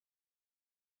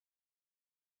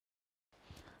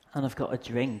And I've got a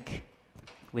drink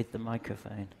with the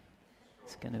microphone.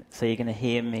 So you're going to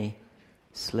hear me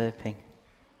slurping.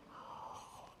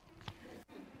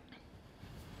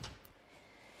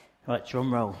 Right,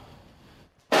 drum roll.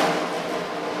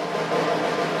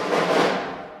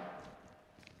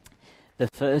 The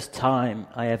first time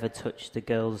I ever touched a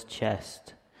girl's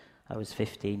chest, I was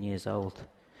 15 years old.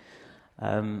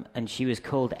 And she was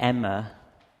called Emma,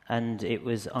 and it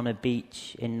was on a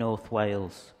beach in North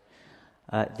Wales.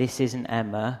 This isn't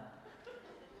Emma.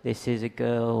 This is a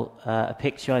girl, a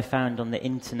picture I found on the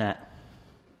internet.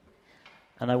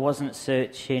 And I wasn't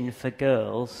searching for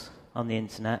girls on the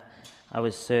internet. I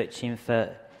was searching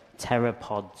for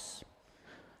pteropods.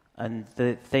 And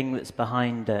the thing that's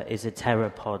behind her is a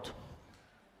pteropod.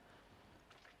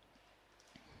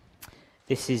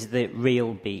 This is the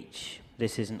real beach.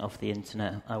 This isn't off the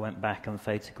internet. I went back and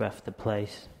photographed the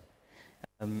place.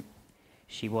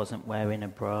 She wasn't wearing a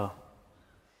bra.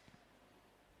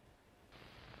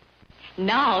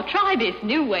 Now try this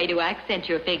new way to accent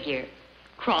your figure.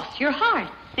 Cross your heart,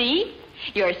 see?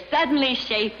 You're suddenly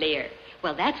shapelier.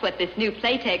 Well, that's what this new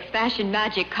Playtex Fashion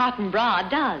Magic cotton bra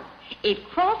does. It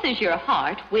crosses your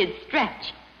heart with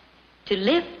stretch to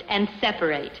lift and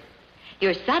separate.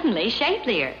 You're suddenly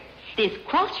shapelier. This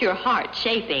cross-your-heart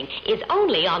shaping is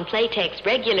only on Playtex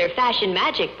regular Fashion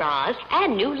Magic bras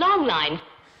and new long lines.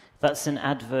 That's an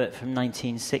advert from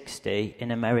 1960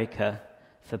 in America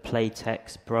for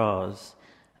Playtex bras.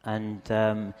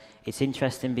 And it's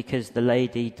interesting because the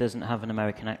lady doesn't have an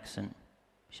American accent.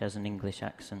 She has an English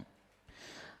accent.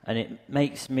 And it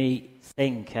makes me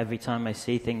think every time I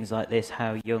see things like this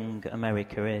how young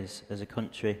America is as a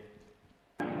country.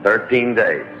 13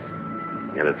 days.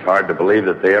 And it's hard to believe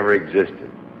that they ever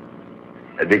existed.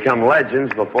 They'd become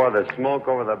legends before the smoke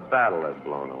over the battle had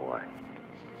blown away.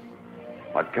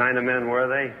 What kind of men were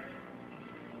they?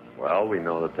 Well, we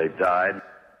know that they died.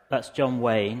 That's John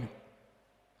Wayne.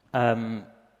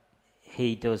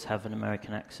 He does have an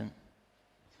American accent,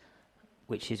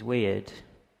 which is weird,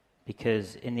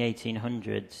 because in the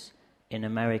 1800s, in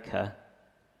America,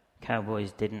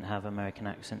 cowboys didn't have American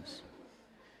accents.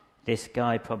 This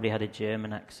guy probably had a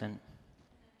German accent.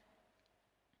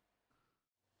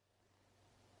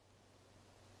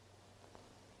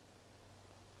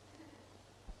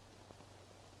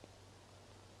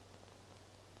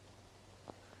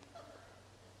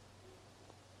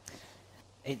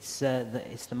 It's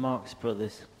the Marx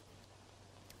Brothers,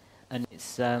 and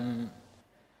it's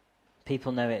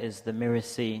people know it as the mirror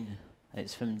scene.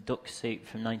 It's from Duck Soup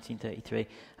from 1933,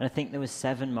 and I think there were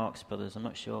 7 Marx Brothers. I'm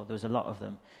not sure. There was a lot of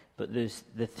them, but there's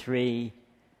the 3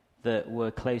 that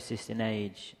were closest in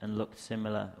age and looked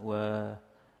similar were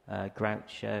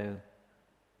Groucho,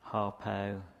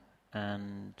 Harpo,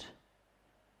 and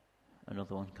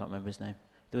another one. Can't remember his name.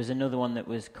 There was another one that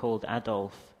was called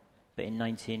Adolf. But in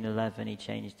 1911, he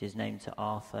changed his name to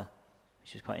Arthur,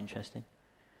 which was quite interesting.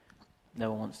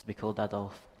 No one wants to be called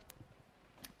Adolf.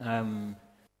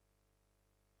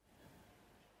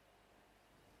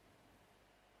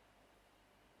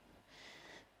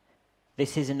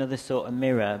 This is another sort of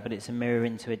mirror, but it's a mirror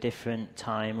into a different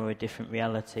time or a different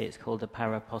reality. It's called a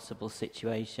parapossible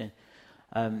situation.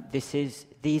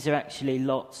 These are actually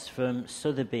lots from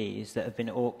Sotheby's that have been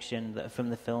auctioned, that are from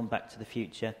the film Back to the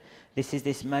Future. This is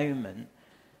this moment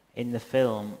in the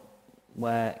film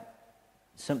where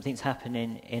something's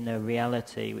happening in a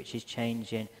reality which is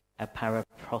changing a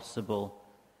parapossible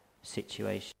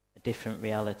situation, a different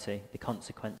reality, the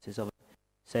consequences of it.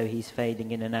 So he's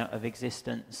fading in and out of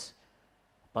existence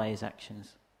by his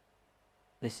actions.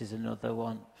 This is another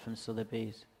one from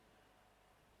Sotheby's.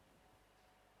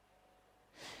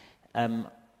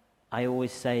 I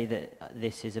always say that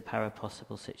this is a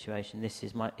parapossible situation. This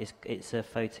is it's a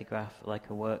photograph, like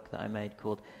a work that I made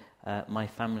called My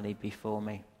Family Before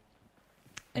Me.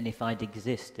 And if I'd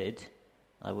existed,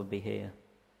 I would be here.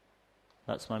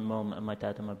 That's my mum and my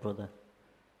dad and my brother.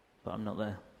 But I'm not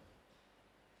there.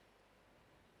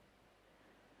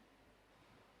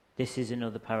 This is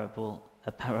another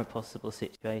parapossible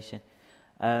situation.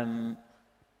 I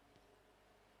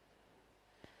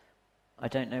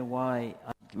don't know why.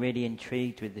 I'm really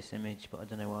intrigued with this image, but I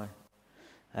don't know why.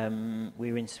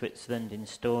 We were in Switzerland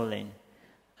installing,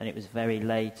 and it was very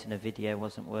late, and a video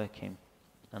wasn't working.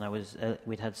 And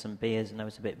we'd had some beers, and I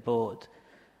was a bit bored.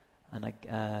 And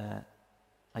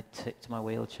I tipped my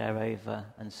wheelchair over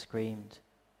and screamed,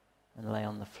 and lay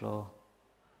on the floor.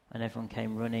 And everyone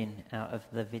came running out of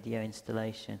the video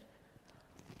installation.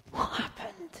 What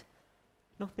happened?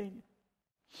 Nothing.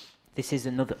 This is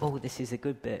another. Oh, this is a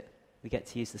good bit. We get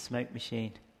to use the smoke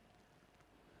machine.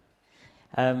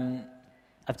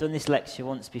 I've done this lecture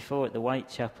once before at the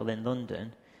Whitechapel in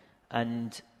London,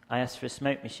 and I asked for a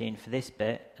smoke machine for this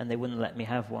bit, and they wouldn't let me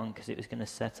have one because it was going to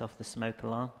set off the smoke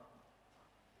alarm.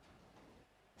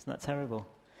 Isn't that terrible?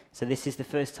 So this is the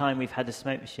first time we've had a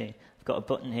smoke machine. I've got a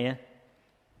button here.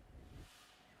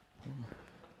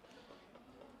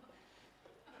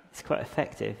 It's quite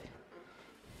effective.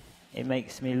 It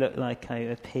makes me look like I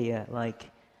appear like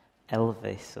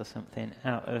Elvis or something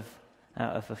out of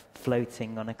a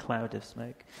floating on a cloud of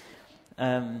smoke.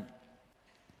 It's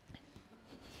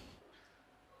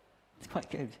quite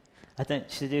good.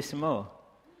 Should I do some more?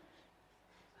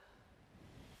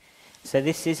 So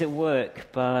this is a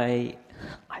work by...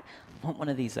 I want one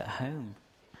of these at home.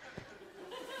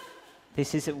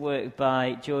 This is a work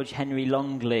by George Henry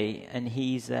Longley, and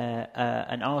he's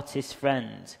an artist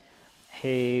friend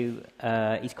who...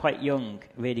 he's quite young,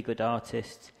 really good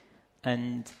artist,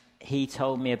 and he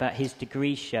told me about his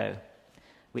degree show,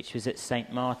 which was at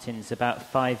St. Martin's about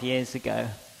 5 years ago.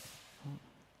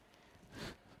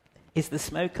 Is the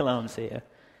smoke alarms here?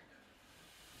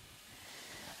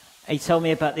 He told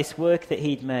me about this work that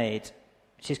he'd made,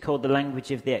 which is called The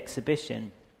Language of the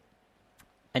Exhibition.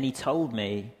 And he told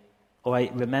me, or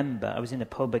I remember, I was in a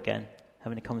pub again,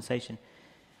 having a conversation.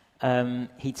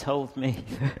 He told me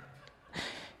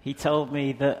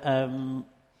that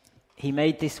he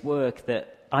made this work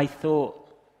that I thought,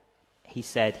 he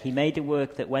said, he made a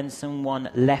work that when someone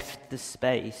left the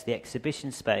space, the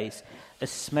exhibition space, a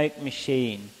smoke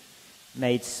machine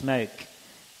made smoke,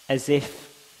 as if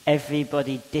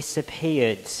everybody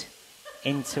disappeared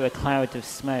into a cloud of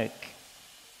smoke.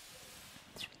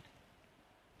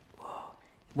 Whoa.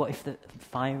 What if the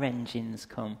fire engines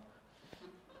come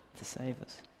to save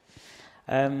us?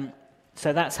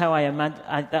 So that's how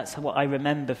that's what I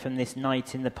remember from this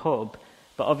night in the pub.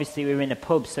 But obviously we were in a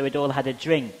pub, so we'd all had a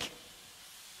drink.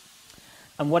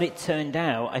 And what it turned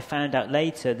out, I found out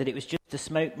later, that it was just a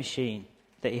smoke machine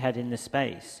that he had in the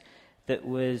space that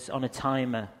was on a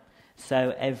timer.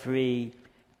 So every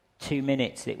 2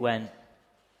 minutes it went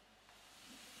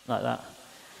like that.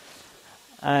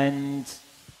 And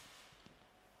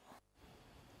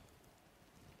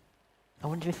I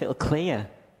wonder if it'll clear.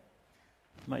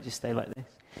 It might just stay like this.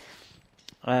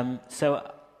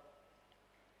 So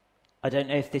I don't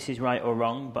know if this is right or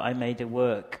wrong, but I made a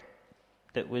work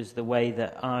that was the way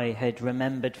that I had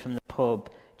remembered from the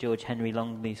pub George Henry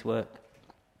Longley's work,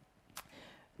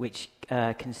 which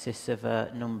consists of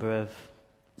a number of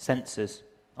sensors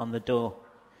on the door,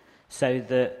 so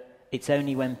that it's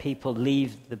only when people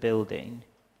leave the building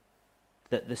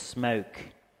that the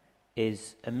smoke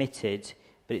is emitted,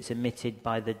 but it's emitted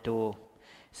by the door.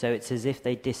 So it's as if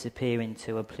they disappear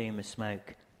into a plume of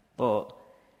smoke. But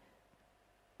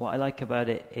what I like about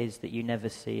it is that you never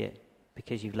see it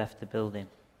because you've left the building.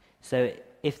 So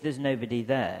if there's nobody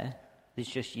there, there's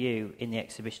just you in the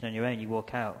exhibition on your own, you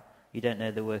walk out, you don't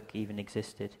know the work even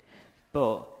existed.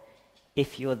 But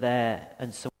if you're there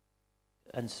and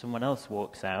someone else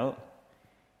walks out,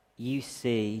 you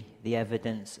see the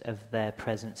evidence of their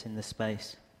presence in the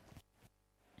space.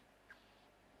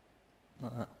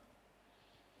 Like that.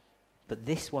 But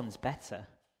this one's better.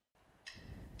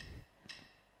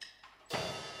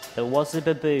 There was a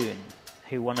baboon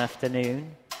who one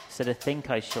afternoon said, "I think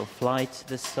I shall fly to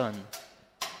the sun."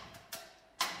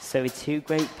 So with 2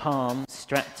 great palms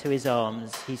strapped to his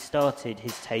arms, he started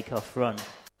his take-off run.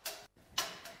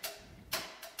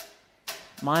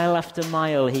 Mile after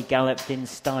mile he galloped in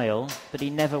style, but he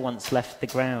never once left the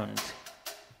ground.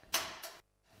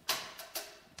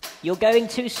 "You're going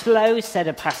too slow," said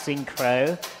a passing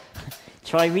crow.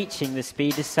 "Try reaching the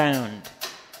speed of sound."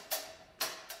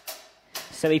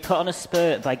 So he put on a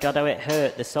spurt, by God how it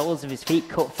hurt. The soles of his feet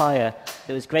caught fire.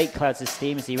 There was great clouds of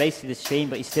steam as he raced through the stream,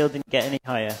 but he still didn't get any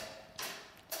higher.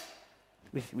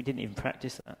 We didn't even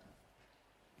practice that.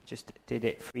 Just did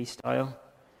it freestyle.